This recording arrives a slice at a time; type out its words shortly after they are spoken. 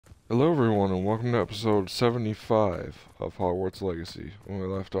Hello everyone and welcome to episode 75 of Hogwarts Legacy. When we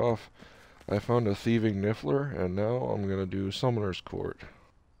left off, I found a thieving Niffler, and now I'm gonna do Summoner's Court.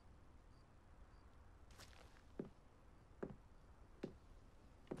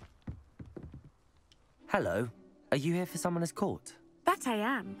 Hello. Are you here for Summoner's Court? That I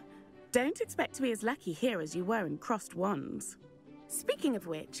am. Don't expect to be as lucky here as you were in Crossed Wands. Speaking of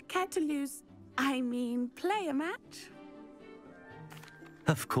which, care to play a match?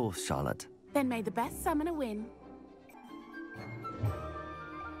 Of course, Charlotte. Then may the best summoner win.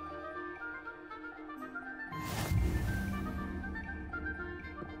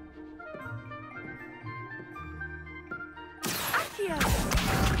 Accio!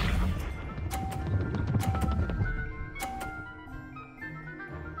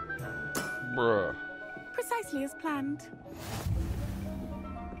 Bruh. Precisely as planned.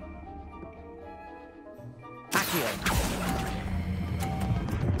 Accio!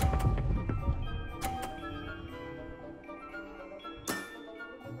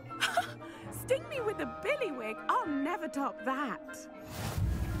 Sting me with a billywig. I'll never top that.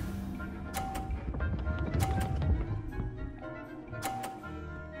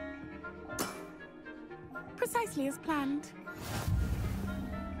 Precisely as planned.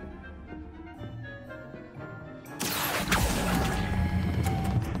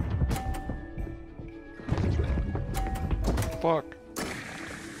 Fuck.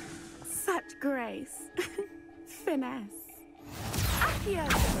 Such grace. Finesse. Accio!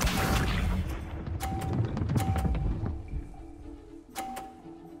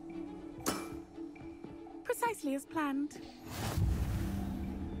 Precisely as planned.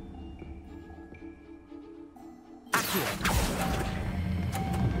 Accio!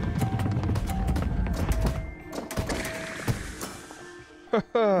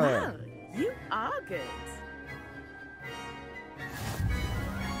 Well, you are good.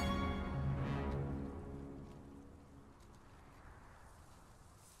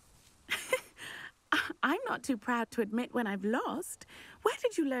 I'm not too proud to admit when I've lost. Where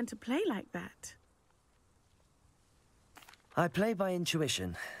did you learn to play like that? I play by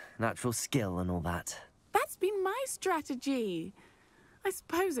intuition, natural skill and all that. That's been my strategy. I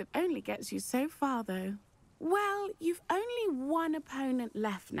suppose it only gets you so far, though. Well, you've only one opponent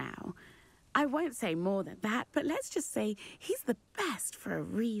left now. I won't say more than that, but let's just say he's the best for a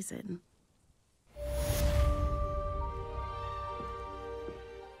reason.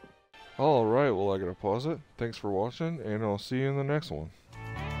 Alright, well I gotta pause it. Thanks for watching, and I'll see you in the next one.